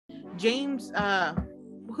James,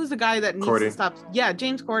 who's the guy that needs Corden. to stop? Yeah,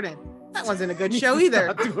 James Corden. That wasn't a good show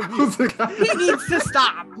either. Who's the guy? He needs to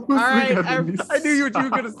stop. All right. I knew what you were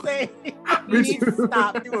going to say. He needs to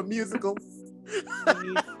stop doing musicals.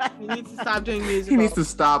 He needs to stop doing musicals. He needs to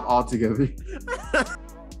stop altogether.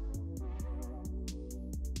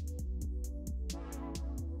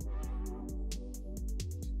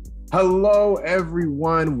 Hello,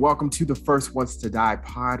 everyone. Welcome to the First Ones to Die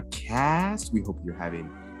podcast. We hope you're having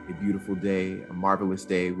a beautiful day, a marvelous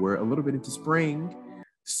day. We're a little bit into spring,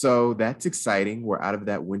 so that's exciting. We're out of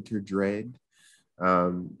that winter dread.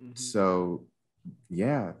 So,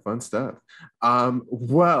 yeah, fun stuff.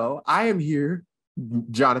 Well, I am here,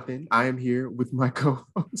 Jonathan. I am here with my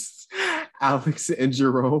co-hosts, Alex and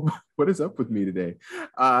Jerome. What is up with me today?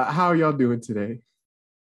 How are y'all doing today?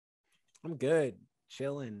 I'm good.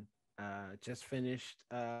 Chilling. Just finished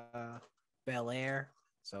Bel Air,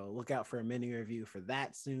 so look out for a mini review for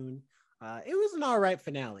that soon. It was an all right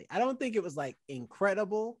finale. I don't think it was like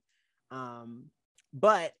incredible,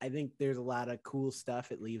 but I think there's a lot of cool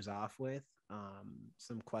stuff it leaves off with.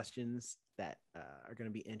 Some questions that are going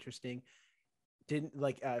to be interesting.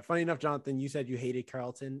 Funny enough, Jonathan, you said you hated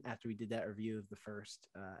Carlton after we did that review of the first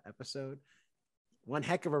episode. One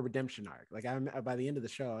heck of a redemption arc. Like by the end of the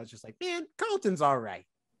show, I was just like, man, Carlton's all right.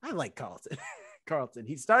 I like Carlton. Carlton.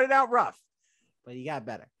 He started out rough, but he got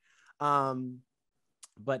better.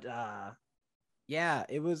 Yeah,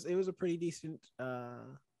 it was a pretty decent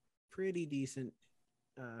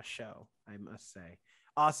show, I must say.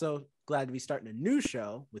 Also, glad to be starting a new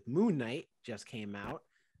show with Moon Knight, just came out.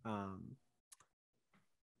 I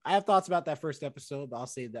have thoughts about that first episode, but I'll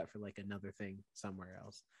save that for like another thing somewhere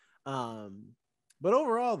else. But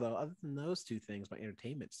overall, though, other than those two things, my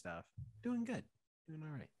entertainment stuff, doing good. Doing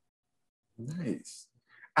all right. Nice.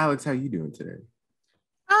 Alex, how you doing today?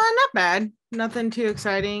 Not bad. Nothing too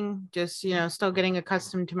exciting. Just, still getting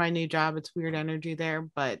accustomed to my new job. It's weird energy there,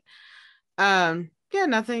 but yeah,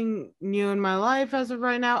 nothing new in my life as of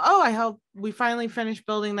right now. Oh, I hope we finally finished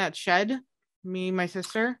building that shed. Me and my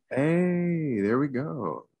sister. Hey, there we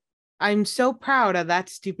go. I'm so proud of that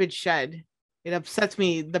stupid shed. It upsets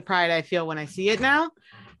me, the pride I feel when I see it now.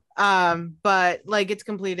 But like it's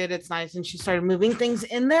completed, it's nice, and she started moving things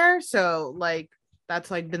in there. So like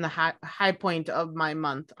that's like been the high point of my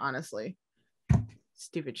month, honestly.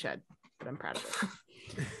 Stupid shed, but I'm proud of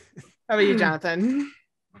it. How about you, Jonathan?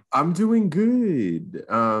 I'm doing good.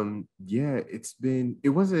 Yeah, it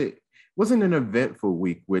wasn't an eventful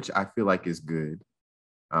week, which I feel like is good.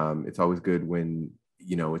 It's always good when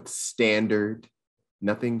it's standard.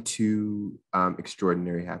 Nothing too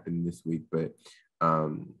extraordinary happened this week, but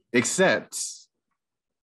except,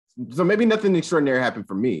 so maybe nothing extraordinary happened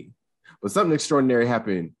for me, but something extraordinary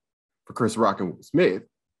happened for Chris Rock and Will Smith.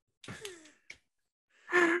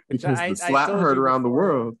 Because the slap heard around the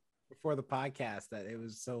world. Before the podcast, that it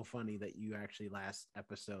was so funny that you actually last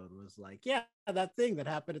episode was like, yeah, that thing that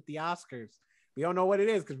happened at the Oscars. We don't know what it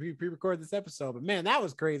is because we pre-recorded this episode, but man, that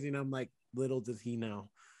was crazy. And I'm like, little does he know.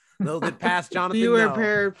 Little did past Jonathan you were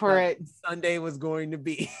prepared for it. Sunday was going to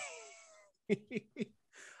be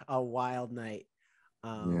a wild night.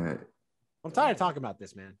 Yeah. I'm tired of talking about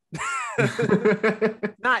this, man.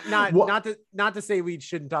 not to say we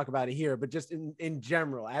shouldn't talk about it here, but just in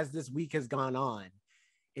general, as this week has gone on,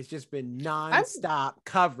 it's just been non-stop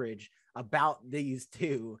coverage about these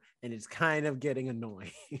two, and it's kind of getting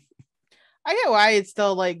annoying. I get why it's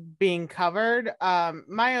still like being covered.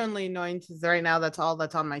 My only annoyance is right now that's all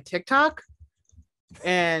that's on my TikTok.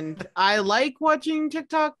 And I like watching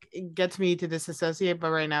TikTok. It gets me to disassociate, but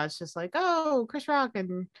right now it's just like, oh, Chris Rock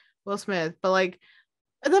and Will Smith. But like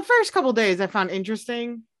the first couple days I found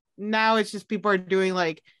interesting. Now it's just people are doing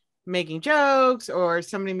like making jokes, or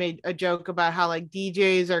somebody made a joke about how like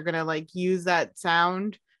DJs are gonna like use that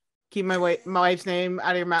sound. Keep my wife's name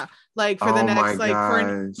out of your mouth. Like for the next like for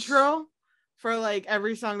an intro. For like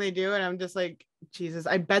every song they do, and I'm just like, Jesus,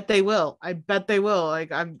 I bet they will.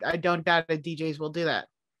 Like I don't doubt that DJs will do that.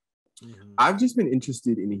 I've just been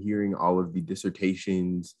interested in hearing all of the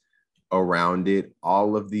dissertations around it.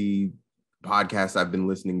 All of the podcasts I've been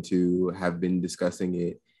listening to have been discussing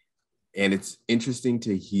it, and it's interesting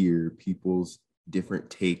to hear people's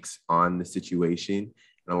different takes on the situation.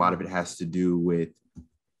 And a lot of it has to do with,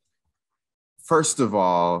 first of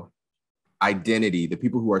all, identity. The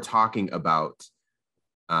people who are talking about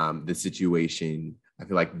the situation, I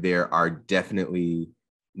feel like there are definitely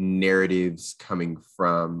narratives coming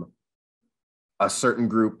from a certain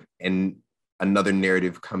group and another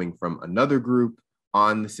narrative coming from another group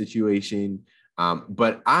on the situation.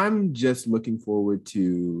 But I'm just looking forward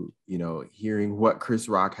to, hearing what Chris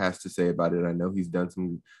Rock has to say about it. I know he's done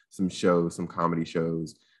some shows, some comedy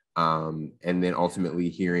shows, and then ultimately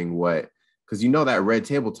hearing because that Red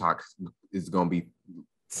Table Talk is going to be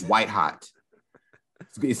white hot.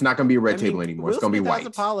 It's not going to be a red table anymore. Will it's going to be Smith white. has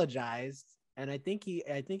apologized, and I think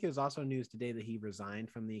it was also news today that he resigned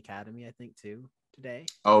from the Academy. I think too today.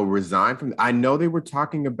 Oh, resigned from. I know they were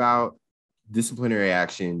talking about disciplinary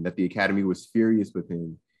action, that the Academy was furious with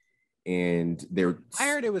him, and I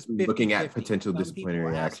heard it was 50-50. Looking at potential Some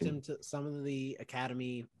disciplinary action. Some of the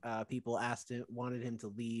Academy people wanted him to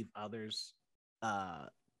leave. Others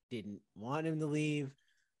didn't want him to leave.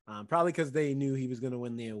 Probably because they knew he was going to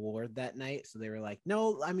win the award that night. So they were like,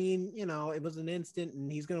 no, I mean, it was an instant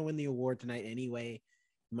and he's going to win the award tonight anyway.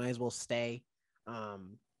 You might as well stay.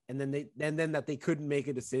 And then that they couldn't make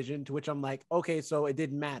a decision, to which I'm like, okay, so it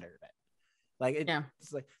didn't matter.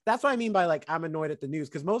 It's like, that's what I mean by like, I'm annoyed at the news.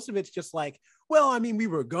 Cause most of it's just like, well, I mean, we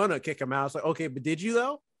were gonna kick him out. It's like, okay, but did you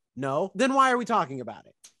though? No. Then why are we talking about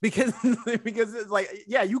it? Because it's like,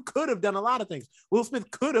 yeah, you could have done a lot of things. Will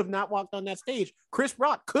Smith could have not walked on that stage. Chris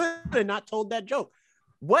Rock could have not told that joke.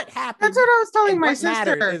 What happened? That's what I was telling my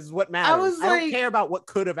sister. Is what matters. I don't care about what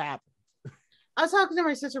could have happened. I was talking to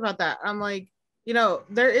my sister about that. I'm like,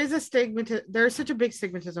 there is there's such a big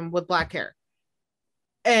stigmatism with black hair.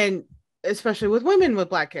 And especially with women with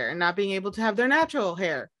black hair and not being able to have their natural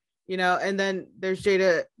hair, and then there's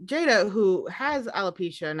Jada, who has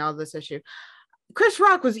alopecia and all this issue. Chris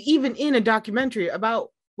Rock was even in a documentary about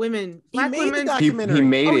women, black women. He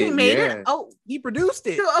made it. Oh, he produced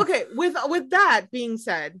it. So, okay. With that being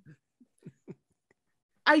said,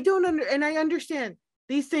 I understand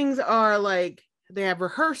these things are like, they have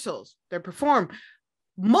rehearsals, they're performed.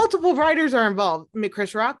 Multiple writers are involved. I mean,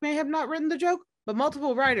 Chris Rock may have not written the joke, but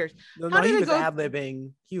multiple writers. No, he was ad-libbing.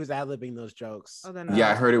 He was ad-libbing those jokes. Oh, yeah,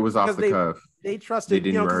 I heard it was off the cuff. They trusted,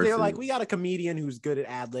 because they were like, we got a comedian who's good at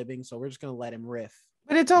ad-libbing, so we're just going to let him riff.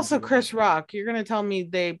 But it's also Chris Rock. You're going to tell me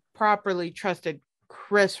they properly trusted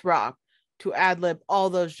Chris Rock to ad-lib all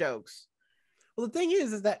those jokes. Well, the thing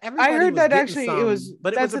is that everybody I heard that actually it was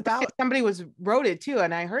about somebody wrote it too,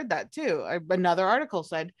 and I heard that too. Another article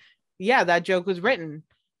said, yeah, that joke was written.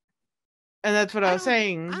 And that's what I was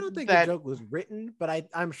saying. I don't think the joke was written, but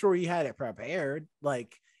I'm sure he had it prepared,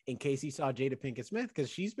 like in case he saw Jada Pinkett Smith, because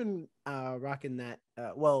she's been rocking that.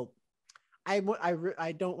 I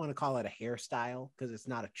don't want to call it a hairstyle because it's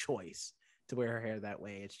not a choice to wear her hair that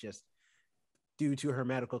way. It's just due to her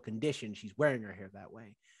medical condition, she's wearing her hair that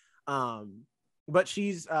way. But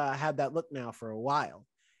she's had that look now for a while,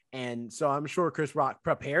 and so I'm sure Chris Rock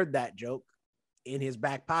prepared that joke in his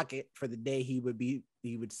back pocket for the day he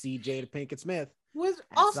would see Jada Pinkett Smith. Was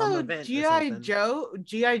also G.I.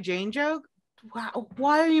 Jane joke. Wow,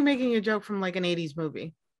 why are you making a joke from like an 80s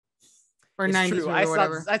movie or it's 90s true. movie or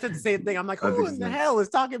whatever? I said the same thing. I'm like, who in the hell is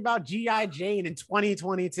talking about G.I. Jane in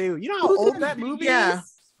 2022? You know how old that movie is?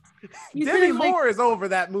 Demi Moore is over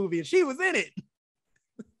that movie and she was in it.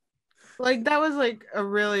 Like, that was like a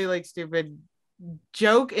really like stupid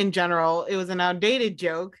joke in general. It was an outdated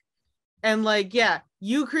joke. And like, yeah,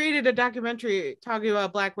 you created a documentary talking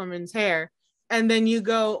about black women's hair, and then you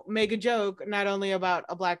go make a joke not only about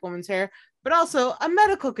a black woman's hair, but also a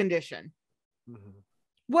medical condition. Mm-hmm.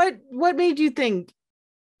 What made you think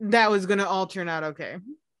that was going to all turn out okay?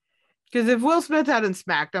 Because if Will Smith hadn't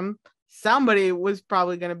smacked him, somebody was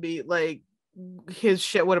probably going to be like, his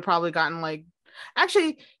shit would have probably gotten like,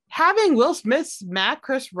 actually having Will Smith smack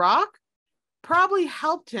Chris Rock probably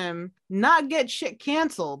helped him not get shit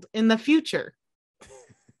canceled in the future.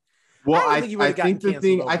 Well, I think the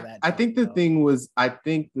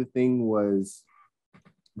thing was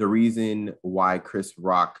the reason why Chris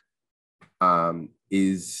Rock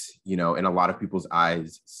is, in a lot of people's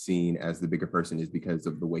eyes seen as the bigger person is because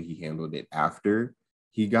of the way he handled it after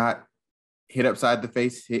he got hit upside the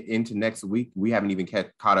face, hit into next week. We haven't even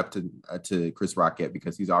caught up to Chris Rock yet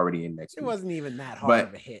because he's already in next week. It wasn't even that hard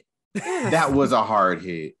of a hit. That was a hard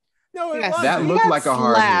hit. No, it wasn't. That looked like a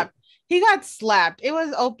hard hit. He got slapped. It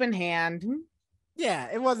was open hand. Yeah,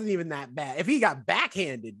 it wasn't even that bad. If he got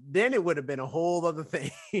backhanded, then it would have been a whole other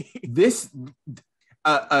thing. This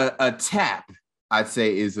a tap, I'd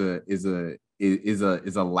say, is a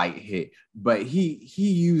light hit, but he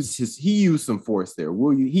used some force there.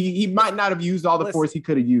 He might not have used all the force he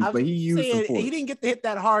could have used, but he used some force. He didn't get to hit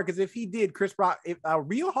that hard, because if he did, Chris Rock, if a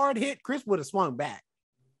real hard hit, Chris would have swung back.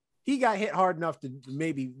 He got hit hard enough to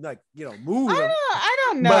maybe move. I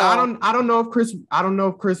don't know. But I don't know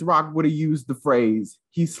if Chris Rock would have used the phrase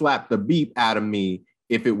 "he slapped the beep out of me"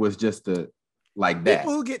 if it was just like that.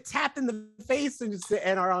 People who get tapped in the face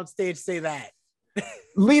and are on stage say that.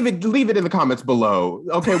 Leave it in the comments below.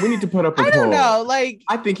 Okay, we need to put up a I poll. don't know. Like,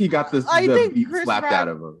 I think he got the beat slapped out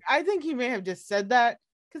of him. I think he may have just said that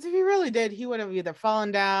because if he really did, he would have either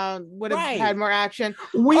fallen down, would have had more action.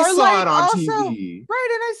 We saw it on TV. Right,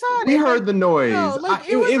 and I saw it. We heard the noise. No, like,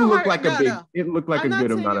 it looked like it looked like a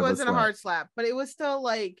good amount of a slap. It wasn't a hard slap, but it was still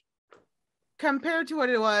like, compared to what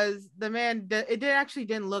it was, the man, it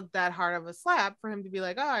didn't look that hard of a slap for him to be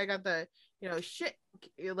like, oh, I got the, shit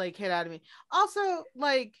like hit out of me. Also,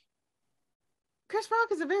 like, Chris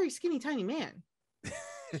Rock is a very skinny, tiny man.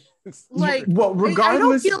 Like, well, regardless, I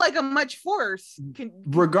don't feel like a much force can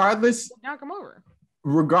knock him over.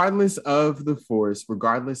 Regardless of the force,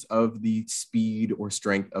 regardless of the speed or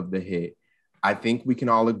strength of the hit, I think we can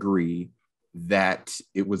all agree that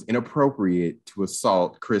it was inappropriate to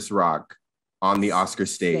assault Chris Rock on the Oscar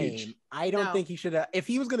stage. Same. I don't think he should have. If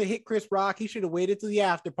he was going to hit Chris Rock, he should have waited till the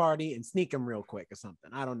after party and sneak him real quick or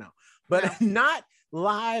something. I don't know. But not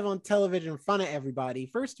live on television in front of everybody.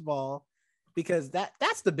 First of all, because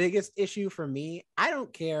that's the biggest issue for me. I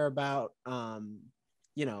don't care about,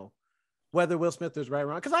 whether Will Smith was right or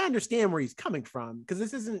wrong, because I understand where he's coming from.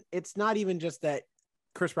 Because it's not even just that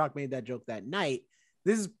Chris Rock made that joke that night.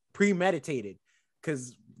 This is premeditated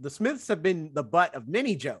because the Smiths have been the butt of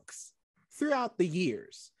many jokes throughout the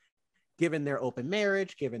years, given their open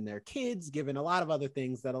marriage, given their kids, given a lot of other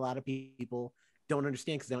things that a lot of people don't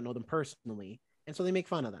understand because they don't know them personally. And so they make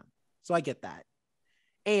fun of them. So I get that.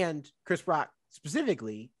 And Chris Rock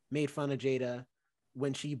specifically made fun of Jada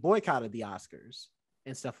when she boycotted the Oscars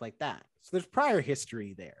and stuff like that. So there's prior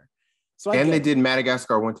history there. So they did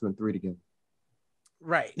Madagascar 1, 2, and 3 together.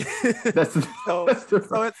 Right. So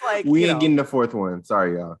it's like we ain't getting the fourth one.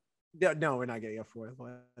 Sorry, y'all. No, we're not getting a fourth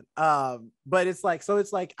one. But it's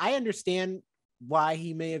like I understand why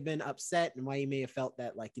he may have been upset and why he may have felt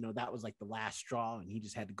that that was like the last straw and he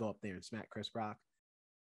just had to go up there and smack Chris Rock.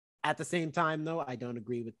 At the same time, though, I don't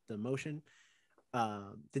agree with the motion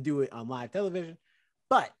to do it on live television.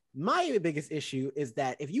 But my biggest issue is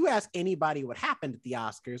that if you ask anybody what happened at the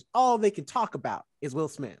Oscars, all they can talk about is Will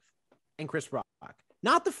Smith and Chris Rock.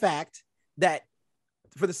 Not the fact that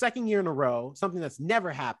for the second year in a row, something that's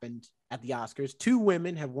never happened at the Oscars, 2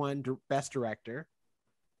 women have won Best Director.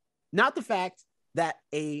 Not the fact that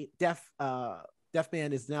a deaf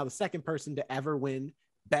man is now the second person to ever win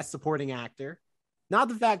Best Supporting Actor. Not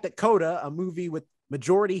the fact that Coda, a movie with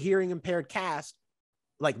majority hearing impaired cast,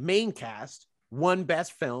 like main cast, won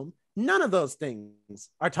Best Film. None of those things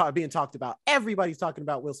are being talked about. Everybody's talking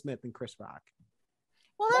about Will Smith and Chris Rock.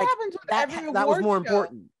 Well, that happens with every award show. That was more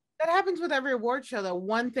important. That happens with every award show. That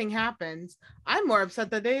one thing happens. I'm more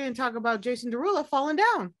upset that they didn't talk about Jason Derulo falling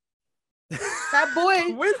down. That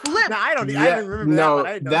boy flipped. No, I didn't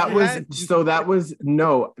remember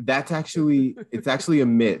that's actually a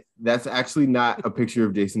myth. That's actually not a picture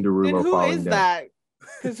of Jason Derulo and who falling is down. That?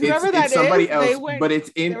 Because whoever that is, somebody else, but it's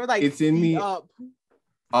in the up.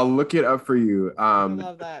 I'll look it up for you. I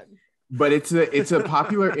love that. But it's a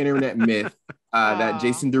popular internet myth that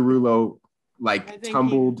Jason Derulo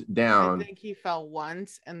tumbled down. I think he fell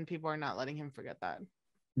once, and people are not letting him forget that.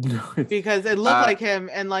 No, because it looked like him,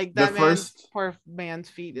 and like that poor man's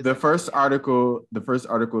feet. Is the first article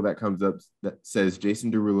that comes up that says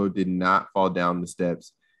Jason Derulo did not fall down the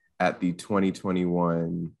steps at the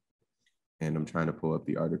 2021, and I'm trying to pull up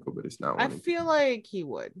the article, but it's not. I feel like he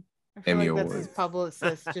would. I feel Emmy like that's Award. his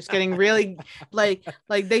publicist just getting really like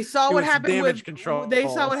they saw what happened with control. They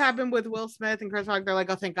saw what happened with Will Smith and Chris Rock. They're like,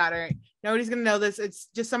 oh, thank God, all right, nobody's gonna know this. It's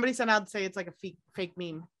just somebody sent out to say it's like a fake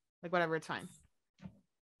meme, like whatever, it's fine.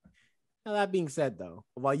 Now that being said, though,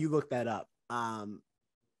 while you look that up,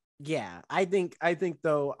 yeah, I think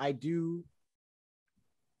though I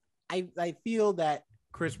feel that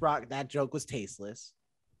Chris Rock, that joke was tasteless,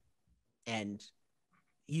 and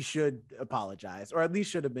he should apologize, or at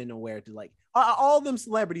least should have been aware to all them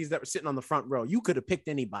celebrities that were sitting on the front row. You could have picked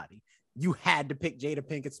anybody. You had to pick Jada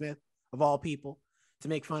Pinkett Smith of all people to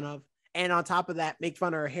make fun of, and on top of that, make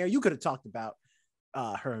fun of her hair. You could have talked about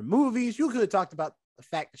her movies. You could have talked about the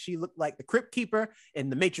fact that she looked like the Crypt Keeper in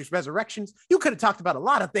The Matrix Resurrections. You could have talked about a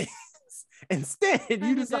lot of things. Instead,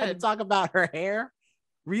 you decided to talk about her hair.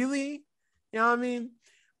 Really? You know what I mean?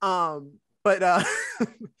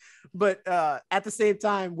 But at the same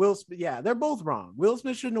time, Will Smith, yeah, they're both wrong. Will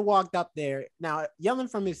Smith shouldn't have walked up there. Now, yelling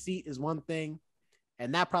from his seat is one thing,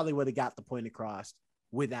 and that probably would have got the point across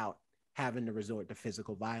without having to resort to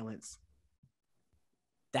physical violence.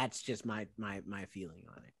 That's just my feeling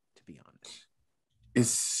on it, to be honest. It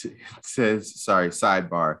says,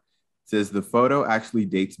 sidebar. It says the photo actually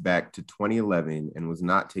dates back to 2011 and was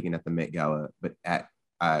not taken at the Met Gala, but at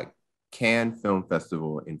Cannes Film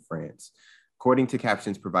Festival in France. According to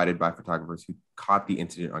captions provided by photographers who caught the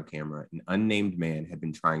incident on camera, an unnamed man had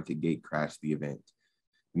been trying to gate crash the event.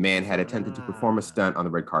 The man had attempted to perform a stunt on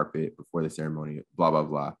the red carpet before the ceremony, blah, blah,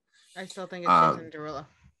 blah. I still think it's Jason Derulo.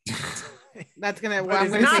 That's gonna. I'm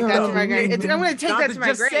gonna take that to my grave. I'm gonna take that to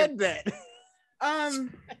my grave. Said that.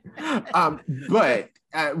 But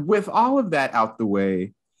with all of that out the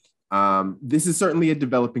way, this is certainly a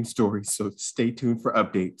developing story. So stay tuned for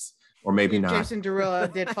updates, or maybe not. Jason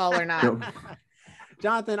Derulo did fall or not.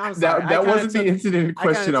 Jonathan, I'm sorry. That wasn't the incident in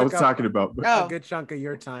question I was talking about. But a good chunk of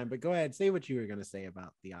your time. But go ahead, say what you were going to say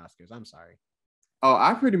about the Oscars. I'm sorry. Oh,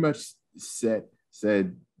 I pretty much said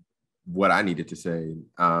what I needed to say.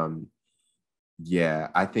 Yeah,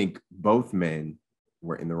 I think both men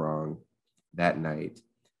were in the wrong that night.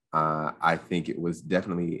 I think it was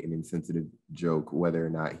definitely an insensitive joke, whether or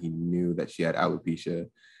not he knew that she had alopecia.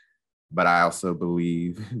 But I also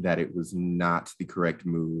believe that it was not the correct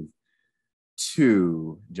move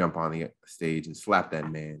to jump on the stage and slap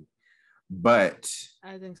that man. But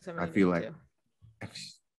I think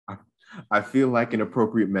I feel like an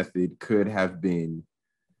appropriate method could have been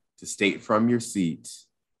to state from your seat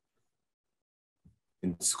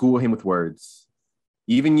and school him with words.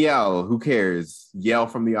 Even yell, who cares? Yell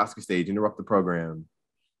from the Oscar stage, interrupt the program.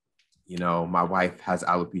 You know, my wife has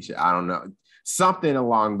alopecia. I don't know. Something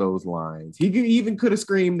along those lines. He even could have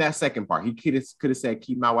screamed that second part. He could have said,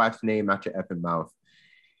 keep my wife's name out your effing mouth.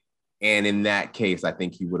 And in that case, I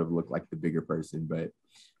think he would have looked like the bigger person. But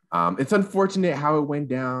it's unfortunate how it went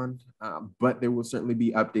down. But there will certainly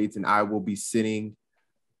be updates, and I will be sitting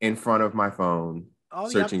in front of my phone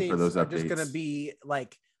searching for those updates. Just going to be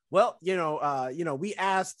like, well, we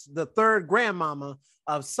asked the third grandmama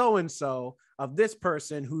of so-and-so of this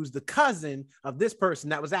person who's the cousin of this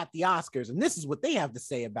person that was at the Oscars. And this is what they have to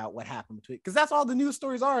say about what happened between, because that's all the news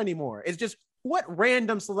stories are anymore. It's just what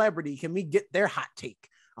random celebrity can we get their hot take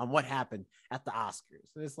on what happened at the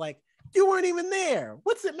Oscars? And it's like, you weren't even there.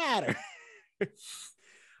 What's it matter?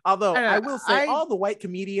 Although I will say all the white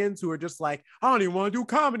comedians who are just like, I don't even want to do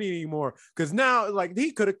comedy anymore because now, like, he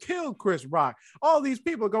could have killed Chris Rock. All these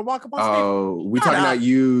people are going to walk up on stage. Oh, we talking about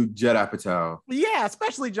you, Judd Apatow. Yeah,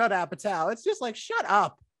 especially Judd Apatow. It's just like, shut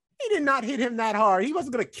up. He did not hit him that hard. He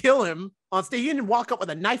wasn't going to kill him on stage. He didn't walk up with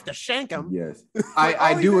a knife to shank him. Yes,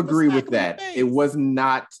 I do agree with that. It was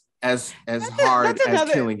not as hard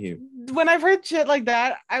as killing him. When I've heard shit like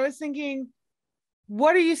that, I was thinking,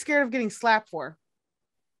 what are you scared of getting slapped for?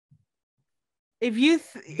 If you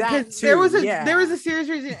there was a serious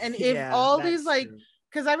reason, and if all these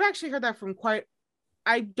because I've actually heard that from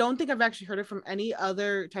I don't think I've actually heard it from any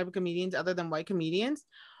other type of comedians other than white comedians.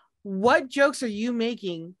 What jokes are you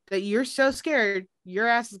making that you're so scared your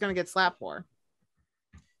ass is gonna get slapped for?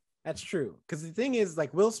 That's true, because the thing is,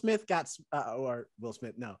 like,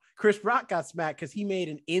 Chris Rock got smacked because he made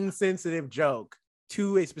an insensitive joke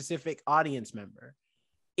to a specific audience member.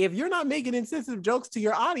 If you're not making insensitive jokes to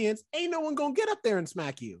your audience, ain't no one gonna get up there and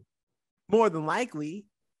smack you. More than likely.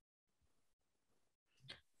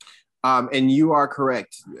 And you are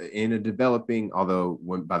correct. In a developing, although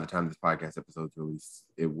by the time this podcast episode is released,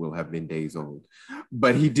 it will have been days old.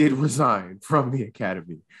 But he did resign from the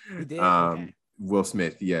Academy. He did. Okay. Will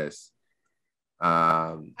Smith, yes.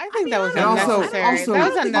 I think that was unnecessary. Also, that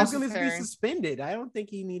was unnecessary. He was going to be suspended. I don't think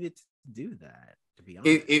he needed to do that. To be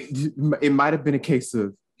honest, it might have been a case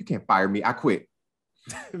of, you can't fire me, I quit.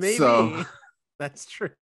 Maybe. So, that's true.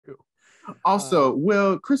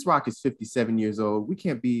 Also, Chris Rock is 57 years old. We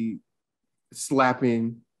can't be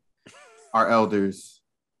slapping our elders.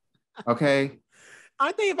 Okay?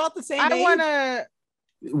 Aren't they about the same age?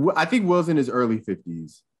 I think Will's in his early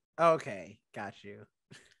 50s. Okay, got you.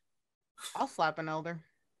 I'll slap an elder.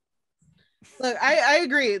 Look, I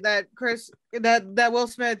agree that that Will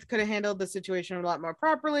Smith could have handled the situation a lot more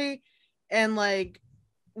properly, and like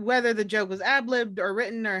whether the joke was ad-libbed or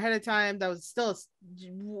written or ahead of time, it was still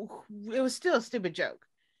a stupid joke.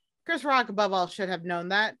 Chris Rock, above all, should have known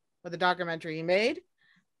that with the documentary he made.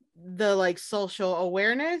 The like social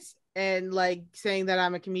awareness and like saying that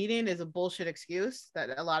I'm a comedian is a bullshit excuse that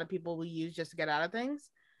a lot of people will use just to get out of things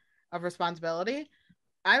of responsibility.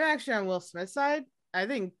 I'm actually on Will Smith's side. I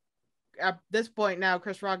think at this point now,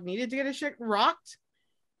 Chris Rock needed to get his shit rocked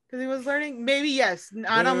because he was learning. Maybe yes,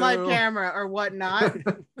 not on live camera or whatnot.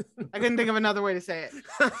 I couldn't think of another way to say it.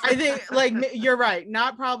 I think like you're right,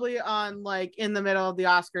 not probably on like in the middle of the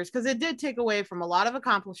Oscars because it did take away from a lot of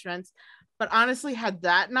accomplishments. But honestly, had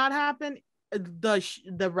that not happened,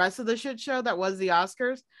 the rest of the shit show that was the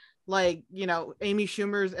Oscars, like Amy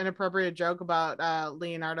Schumer's inappropriate joke about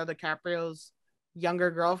Leonardo DiCaprio's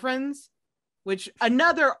younger girlfriends, which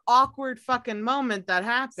another awkward fucking moment that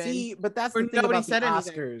happened. See, but that's where the thing nobody about the said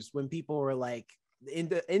anything. Oscars when people were like,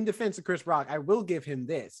 in defense of Chris Rock, I will give him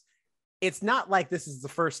this. It's not like this is the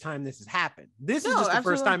first time this has happened. This is just the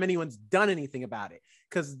first time anyone's done anything about it.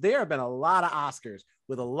 Because there have been a lot of Oscars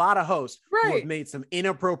with a lot of hosts who have made some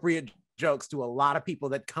inappropriate jokes to a lot of people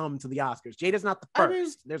that come to the Oscars. Jada's not the first. I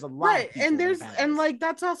mean, there's a lot of people and like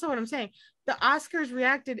that's also what I'm saying. The Oscars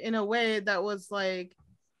reacted in a way that was like,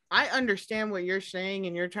 I understand what you're saying,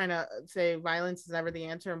 and you're trying to say violence is never the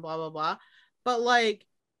answer and blah blah blah. But like,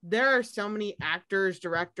 there are so many actors,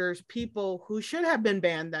 directors, people who should have been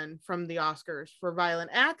banned then from the Oscars for violent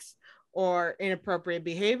acts or inappropriate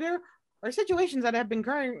behavior or situations that have been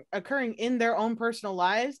occurring in their own personal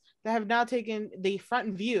lives that have now taken the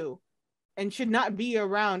front view and should not be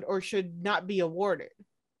around or should not be awarded.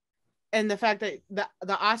 And the fact that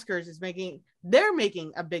the Oscars is making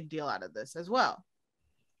a big deal out of this as well.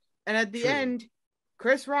 And at the end,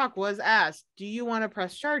 Chris Rock was asked, do you want to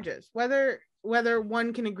press charges? Whether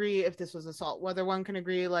one can agree if this was assault, whether one can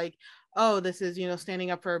agree like, oh, this is,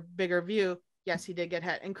 standing up for a bigger view. Yes, he did get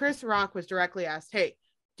hit. And Chris Rock was directly asked, hey,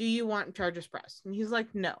 do you want charges pressed? And he's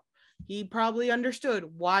like, no. He probably understood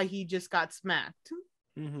why he just got smacked,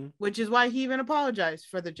 which is why he even apologized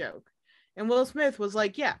for the joke. And Will Smith was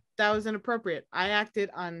like, yeah, that was inappropriate. I acted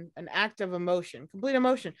on an act of emotion, complete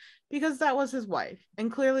emotion, because that was his wife.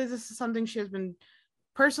 And clearly this is something she has been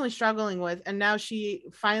personally struggling with. And now she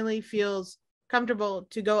finally feels comfortable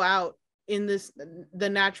to go out in the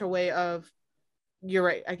natural way of, you're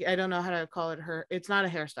right, I don't know how to call it, it's not a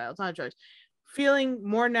hairstyle, it's not a choice, feeling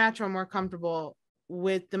more natural, more comfortable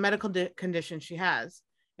with the medical condition she has.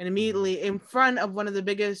 And immediately in front of one of the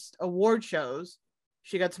biggest award shows,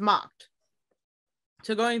 she gets mocked.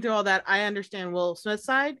 So going through all that, I understand Will Smith's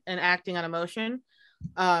side and acting on emotion.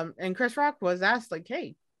 And Chris Rock was asked like,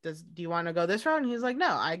 hey, do you want to go this route? And he's like, no,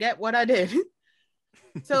 I get what I did.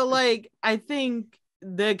 So like, I think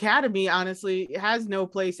the Academy honestly has no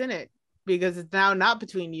place in it because it's now not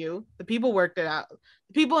between you. The people worked it out.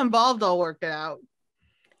 The people involved all worked it out.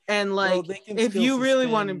 And like, if you really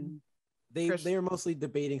want to, they're mostly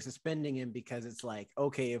debating suspending him because it's like,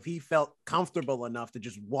 okay, if he felt comfortable enough to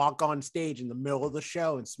just walk on stage in the middle of the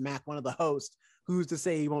show and smack one of the hosts, who's to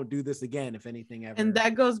say he won't do this again if anything ever. And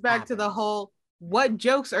that goes back to the whole, what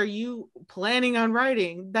jokes are you planning on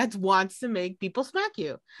writing that wants to make people smack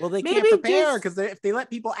you? Well, they can't prepare because if they let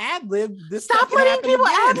people ad-lib, this stop letting people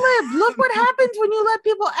ad-lib. Look what happens when you let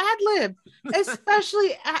people ad-lib,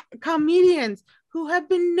 especially comedians who have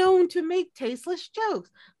been known to make tasteless jokes,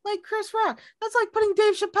 like Chris Rock. That's like putting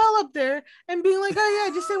Dave Chappelle up there and being like, "Oh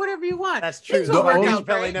yeah, just say whatever you want." That's true.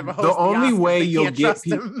 The only way you'll get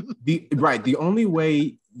people, the only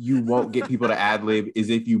way you won't get people to ad-lib is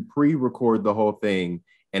if you pre-record the whole thing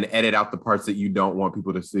and edit out the parts that you don't want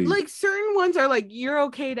people to see. Like certain ones are like, you're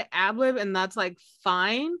okay to ad-lib and that's like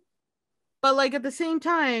fine. But like at the same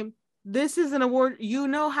time, this is an award. You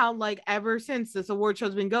know how like ever since this award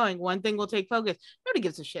show's been going, one thing will take focus. Nobody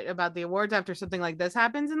gives a shit about the awards after something like this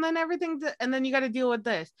happens, and then and then you got to deal with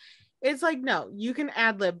this. It's like, no, you can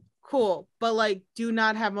ad-lib, cool, but like do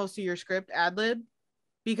not have most of your script ad-lib,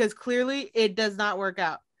 because clearly it does not work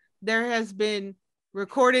out. There has been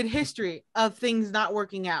recorded history of things not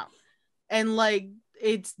working out. And like,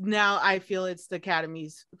 it's now, I feel it's the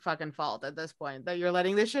Academy's fucking fault at this point that you're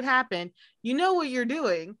letting this shit happen. You know what you're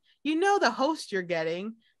doing. You know the host you're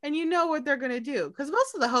getting, and you know what they're going to do. Because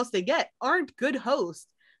most of the hosts they get aren't good hosts.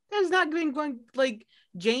 There's not going like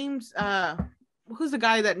James, who's the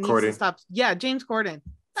guy that needs to stop? Yeah, James Corden.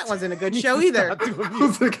 That wasn't a good show either. He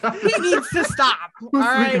needs to stop. All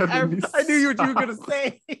right. I knew what you were going to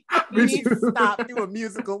say. He needs to stop doing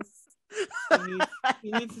musicals.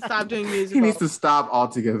 He needs to stop doing musicals. He needs to stop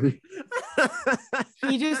altogether.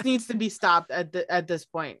 He just needs to be stopped at this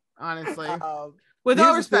point, honestly. With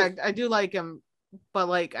all respect, I do like him, but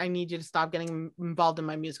like, I need you to stop getting involved in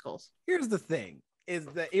my musicals. Here's the thing.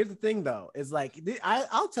 Though, is like,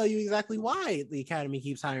 I'll tell you exactly why the Academy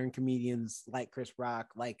keeps hiring comedians like Chris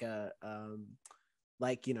Rock, like any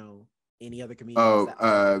other comedians.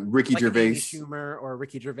 Ricky Gervais, Amy Schumer, or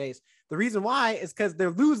Ricky Gervais. The reason why is because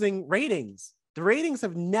they're losing ratings. The ratings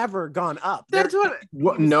have never gone up. That's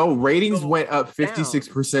no, ratings went up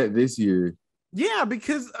 56% this year. Yeah,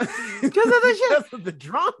 because of the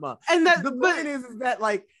drama. And the point is that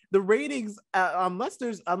like the ratings, unless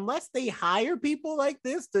they hire people like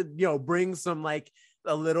this to bring some like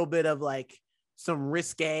a little bit of like some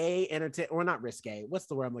risque entertainment, or not risque. What's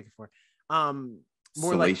the word I'm looking for? More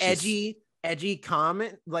salacious. Like edgy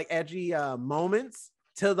comment, like edgy moments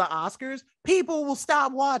to the Oscars, people will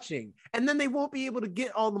stop watching, and then they won't be able to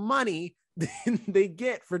get all the money than they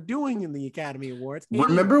get for doing in the Academy Awards.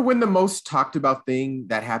 Remember when the most talked about thing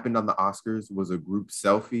that happened on the Oscars was a group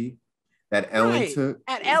selfie that Ellen took?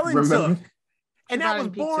 At Ellen Remember? took. And that was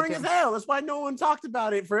boring as hell. That's why no one talked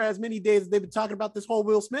about it for as many days as they've been talking about this whole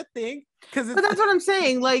Will Smith thing. But that's what I'm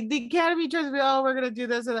saying. Like the Academy tries to be, oh, we're gonna do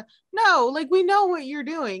this and that. No, like we know what you're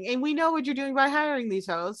doing, and we know what you're doing by hiring these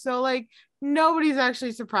hosts. So like nobody's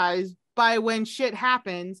actually surprised by when shit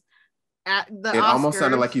happens at the Oscars. Almost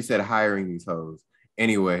sounded like you said hiring these hoes.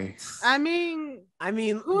 Anyway. I mean,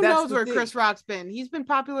 who knows where Chris Rock's been? He's been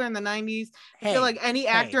popular in the 90s. I feel like any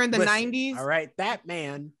actor in the 90s. All right, that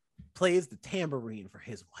man plays the tambourine for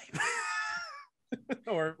his wife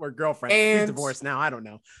or girlfriend. He's divorced now. I don't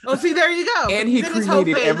know. Oh, see, there you go. And he created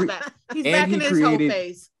he's back in his whole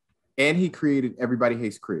phase. And he created Everybody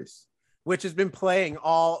Hates Chris, which has been playing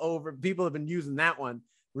all over. People have been using that one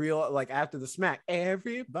real, like after the smack.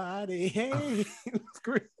 Everybody hates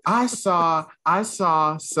Chris. I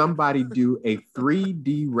saw somebody do a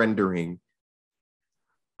 3D rendering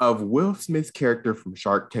of Will Smith's character from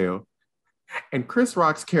Shark Tale and Chris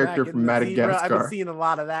Rock's character from Madagascar. I've been seeing a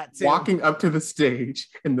lot of that too. Walking up to the stage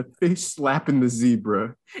and the fish slapping the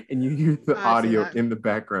zebra, and you hear the audio in the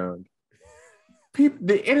background.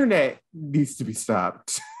 The internet needs to be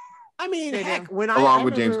stopped. I mean, heck, when along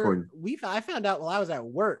with James Corden, I found out while I was at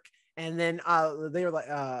work, and then they were like,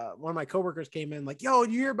 one of my coworkers came in like, "Yo,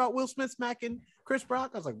 did you hear about Will Smith smacking Chris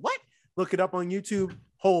Rock?" I was like, "What?" Look it up on YouTube.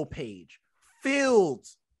 Whole page filled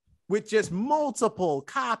with just multiple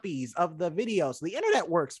copies of the video. So the internet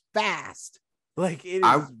works fast. Like it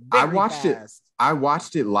is. I watched fast. I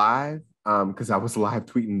watched it live because I was live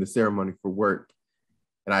tweeting the ceremony for work,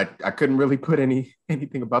 and I couldn't really put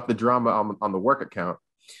anything about the drama on the work account.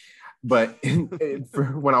 But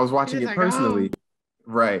when I was watching it personally,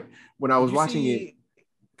 right? When I was watching it,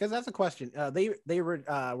 because that's a question. They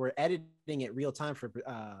were editing it real time for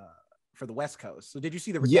the West Coast. So did you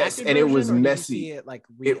see the redacted yes, and version, it was or messy. Did you see it like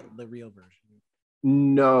the real version?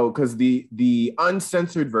 No, because the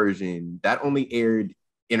uncensored version that only aired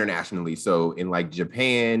internationally. So in like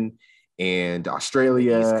Japan and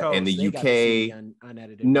Australia and the UK.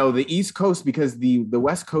 Unedited. No, the East Coast, because the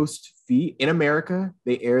West Coast feed in America,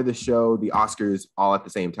 they air the show, the Oscars, all at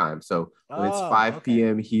the same time. So when it's 5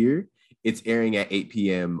 p.m. here, it's airing at 8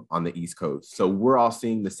 p.m. on the East Coast. So we're all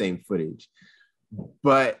seeing the same footage.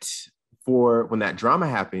 But for when that drama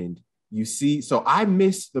happened, you see, so I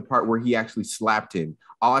missed the part where he actually slapped him.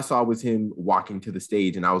 All I saw was him walking to the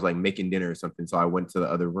stage, and I was like making dinner or something. So I went to the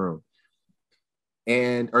other room.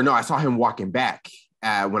 I saw him walking back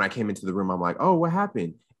when I came into the room. I'm like, oh, what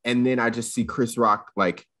happened? And then I just see Chris Rock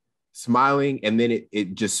like smiling, and then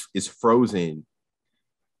it just is frozen.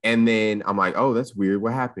 And then I'm like, oh, that's weird.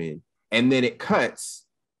 What happened? And then it cuts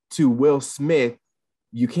to Will Smith.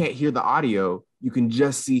 You can't hear the audio. You can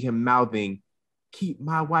just see him mouthing, "Keep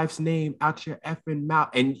my wife's name out your effing mouth."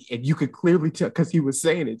 And you could clearly tell because he was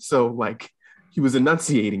saying it. So like he was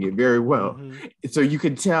enunciating it very well. Mm-hmm. So you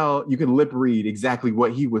could tell, you could lip read exactly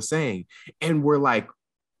what he was saying. And we're like,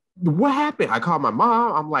 what happened? I called my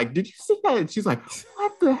mom. I'm like, did you see that? And she's like,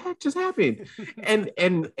 what the heck just happened? and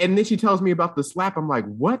then she tells me about the slap. I'm like,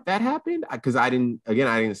 what? That happened? Because I didn't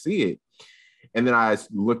see it. And then I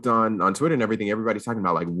looked on Twitter and everything. Everybody's talking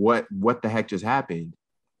about like, what the heck just happened?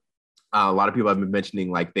 A lot of people have been mentioning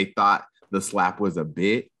like they thought the slap was a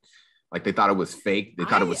bit, like they thought it was fake. They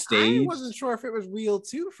thought it was staged. I wasn't sure if it was real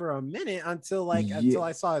too for a minute until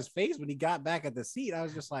I saw his face when he got back at the seat. I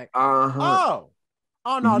was just like, oh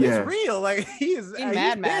no, this is real. Like he's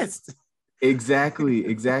mad. Exactly.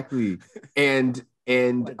 And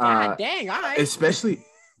God dang,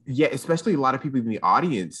 especially a lot of people in the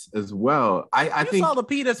audience as well. I think saw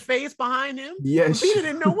Lupita's face behind him. Yes, Lupita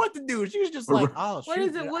didn't know what to do. She was just like, "Oh, what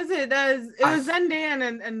is it? Was it? It was Zendaya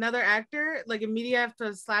and another actor. Like immediately after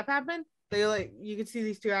the slap happened, they like you could see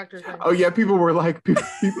these two actors. Like, oh yeah, people were like,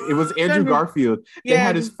 it was Andrew Garfield. They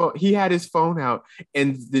had his phone. He had his phone out,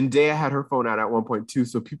 and Zendaya had her phone out at one point too.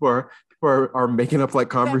 So people are making up like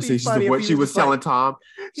conversations of what she was telling Tom.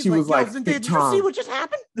 She was like, Zendaya, did you see what just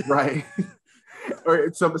happened? Right.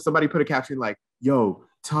 Or somebody put a caption like, yo,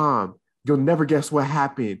 Tom, you'll never guess what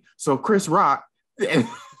happened. So Chris Rock, and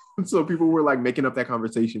so people were like making up that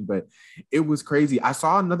conversation, but it was crazy. I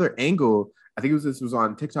saw another angle. I think this was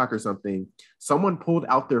on TikTok or something. Someone pulled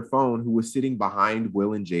out their phone who was sitting behind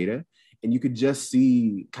Will and Jada, and you could just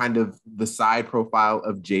see kind of the side profile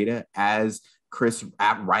of Jada as Chris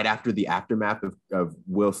right after the aftermath of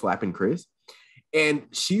Will slapping Chris. And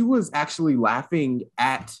she was actually laughing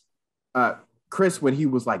at Chris when he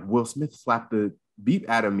was like, Will Smith slapped the beep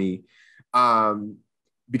out of me.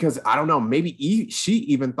 because I don't know, maybe she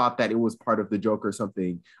even thought that it was part of the joke or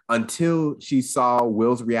something until she saw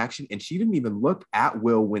Will's reaction, and she didn't even look at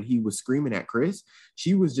Will when he was screaming at Chris.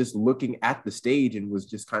 She was just looking at the stage and was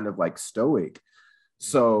just kind of like stoic.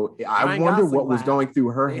 So I Ryan wonder Gosling what was laughed. going through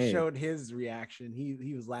her They head. showed his reaction.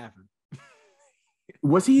 He was laughing.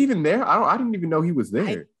 Was he even there? I didn't even know he was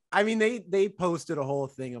there. I mean, they posted a whole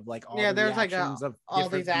thing of like all the there's like reactions of all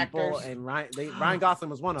different these people, actors. and Ryan Gosling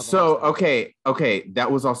was one of them. So okay,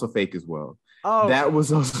 that was also fake as well. Oh, that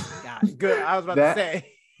was also God, good. I was about to say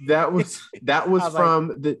that was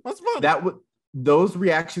from like, those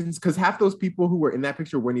reactions, because half those people who were in that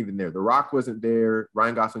picture weren't even there. The Rock wasn't there.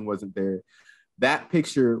 Ryan Gosling wasn't there. That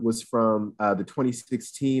picture was from the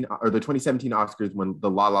 2016 or the 2017 Oscars when the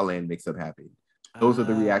La La Land mix-up happened. Those are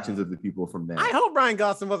the reactions of the people from that. I hope Ryan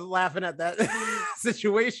Gosling wasn't laughing at that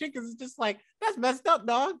situation, because it's just like, that's messed up,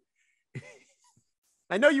 dog.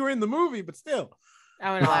 I know you were in the movie, but still.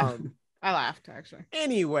 I would laugh. I laughed, actually.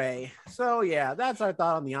 Anyway, so yeah, that's our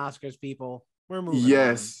thought on the Oscars, people. We're moving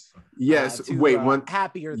Yes. to, Wait, one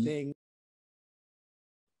happier thing.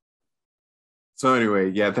 So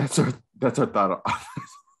anyway, yeah, that's our thought.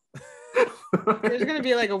 There's gonna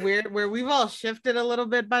be like a weird where we've all shifted a little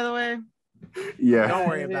bit, by the way. Yeah. Don't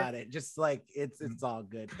worry about it. Just like it's all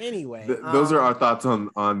good. Anyway, those are our thoughts on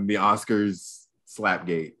the Oscars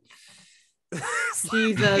Slapgate.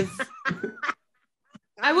 Jesus.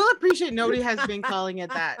 I will appreciate nobody has been calling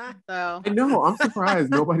it that, though. I know. I'm surprised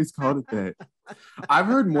nobody's called it that. I've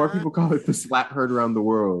heard more people call it the slap heard around the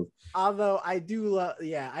world. Although I do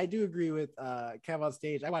I do agree with Kev on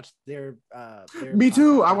Stage. I watched their Me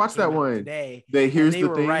too. I watched that one today. They were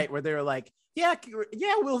thing. Right, where they were like, yeah,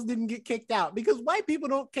 Wills didn't get kicked out because white people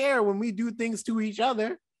don't care when we do things to each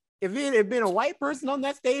other. If it had been a white person on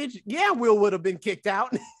that stage, yeah, Will would have been kicked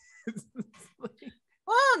out.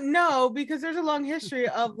 Well, no, because there's a long history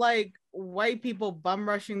of like white people bum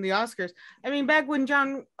rushing the Oscars. I mean, back when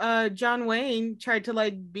John Wayne tried to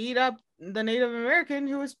like beat up the Native American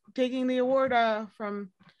who was taking the award from.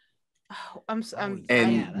 And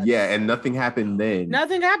nothing happened then.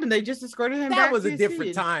 Nothing happened. They just escorted him. That back was to a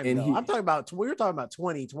different time. And I'm talking about. We were talking about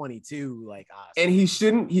 2022, like Oscars. And he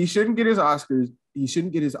shouldn't get his Oscars. He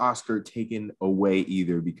shouldn't get his Oscar taken away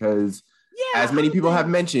either, because as many people have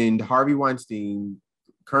mentioned, Harvey Weinstein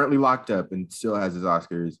currently locked up and still has his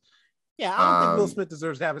Oscars. Yeah, I don't think Will Smith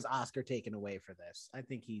deserves to have his Oscar taken away for this. I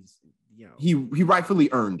think he's, he rightfully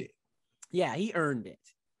earned it. Yeah, he earned it.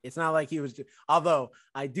 It's not like he was, although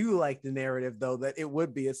I do like the narrative though, that it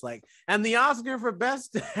would be, it's like, and the Oscar for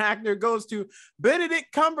best actor goes to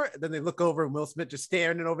Benedict Cumberbatch. Then they look over and Will Smith just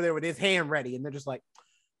standing over there with his hand ready. And they're just like,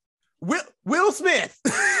 Will Smith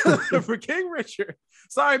for King Richard.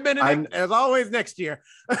 Sorry, Benedict, as always next year.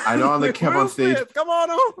 I know on the Kev on Stage. Smith, come on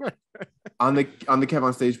over. on the Kev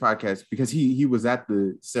on Stage podcast, because he was at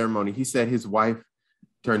the ceremony, he said his wife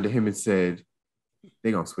turned to him and said,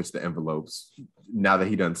 they're gonna switch the envelopes now that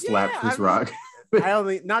he done slapped Chris Rock.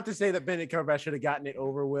 Not to say that Benedict Cumberbatch should have gotten it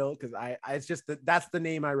over Will, because it's just that's the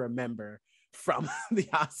name I remember from the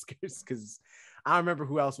Oscars, because I don't remember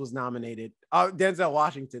who else was nominated. Denzel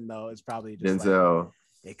Washington though is probably just Denzel.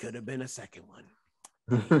 Like, it could have been a second one,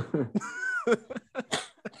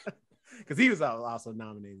 because he was also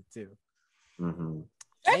nominated too. Mm-hmm.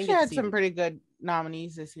 They actually had some pretty good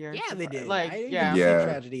nominees this year. Yeah, they did. Like,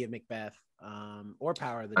 Tragedy of Macbeth, or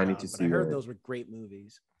Power of the Dog. I need to see. I heard those were great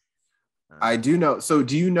movies. I do know. So,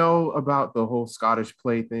 do you know about the whole Scottish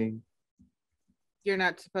play thing? You're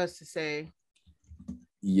not supposed to say.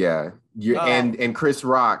 Yeah, and Chris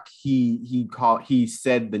Rock, he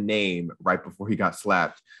said the name right before he got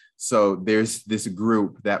slapped. So there's this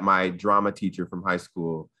group that my drama teacher from high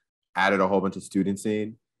school added a whole bunch of students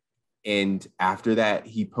in. And after that,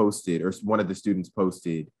 he posted, or one of the students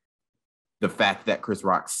posted, the fact that Chris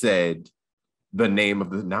Rock said the name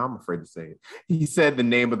of now I'm afraid to say it. He said the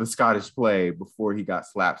name of the Scottish play before he got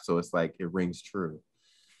slapped. So it's like, it rings true.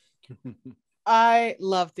 I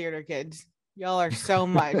love theater kids. Y'all are so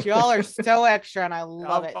much. Y'all are so extra, and I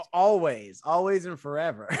love it. Always and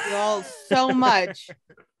forever. Y'all so much.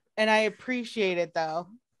 And I appreciate it, though.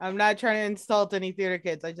 I'm not trying to insult any theater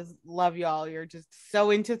kids. I just love y'all. You're just so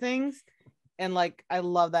into things. And like, I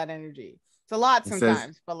love that energy. It's a lot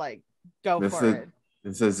sometimes, but like, go for it.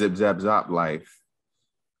 It says zip, zap, zop life.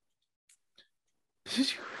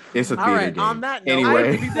 It's a theater game. On that note,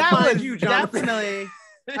 anyway, that was definitely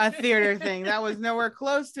a theater thing. That was nowhere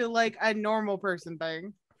close to like a normal person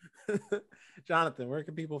thing. Jonathan, where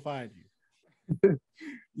can people find you?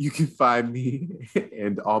 You can find me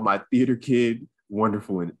and all my theater kid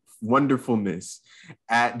wonderful and wonderfulness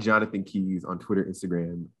at Jonathan Keys on Twitter,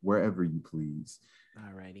 Instagram, wherever you please.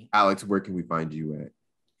 Alrighty. Alex, where can we find you at?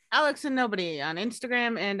 Alex and Nobody on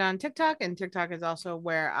Instagram and on TikTok. And TikTok is also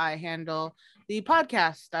where I handle the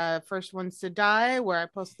podcast, First Ones to Die, where I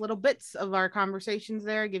post little bits of our conversations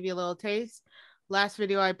there, give you a little taste. Last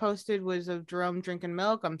video I posted was of Jerome drinking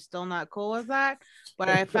milk. I'm still not cool with that, but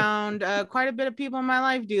I found quite a bit of people in my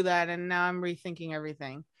life do that, and now I'm rethinking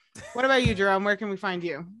everything. What about you, Jerome? Where can we find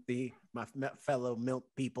you? My fellow milk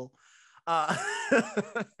people.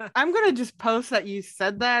 I'm gonna just post that you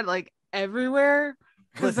said that like everywhere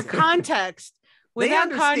because the context, without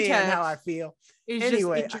they understand context, how I feel. Is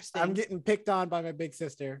Anyway, just interesting. I'm getting picked on by my big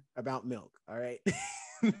sister about milk. All right,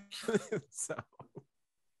 so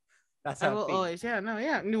that's how I will always,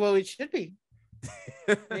 well, it should be.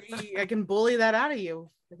 Maybe I can bully that out of you.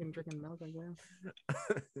 I can drink milk, I guess.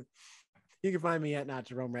 You can find me at Not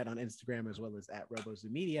Jerome Red on Instagram, as well as at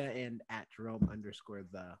RoboZooMedia and at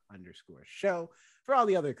Jerome_the_show for all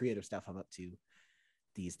the other creative stuff I'm up to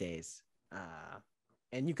these days.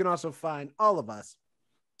 And you can also find all of us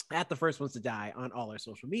at The First Ones to Die on all our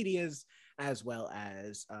social medias, as well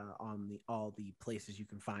as on all the places you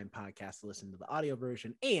can find podcasts to listen to the audio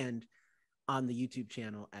version, and on the YouTube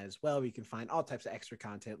channel as well, where you can find all types of extra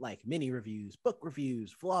content like mini reviews, book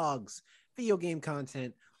reviews, vlogs, video game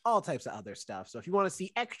content, all types of other stuff. So if you want to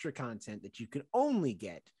see extra content that you can only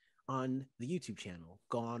get on the YouTube channel,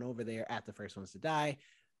 go on over there at The First Ones to Die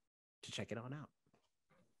to check it on out.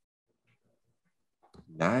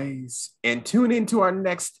 Nice. And tune into our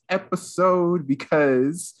next episode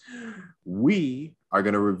because we are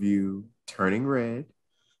going to review Turning Red,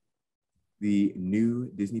 the new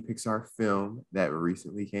Disney Pixar film that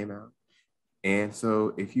recently came out. And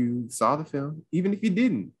so if you saw the film, even if you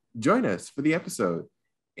didn't, join us for the episode.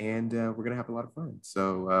 And we're going to have a lot of fun.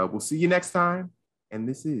 So we'll see you next time. And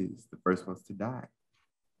this is The First Ones to Die.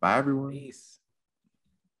 Bye, everyone. Peace.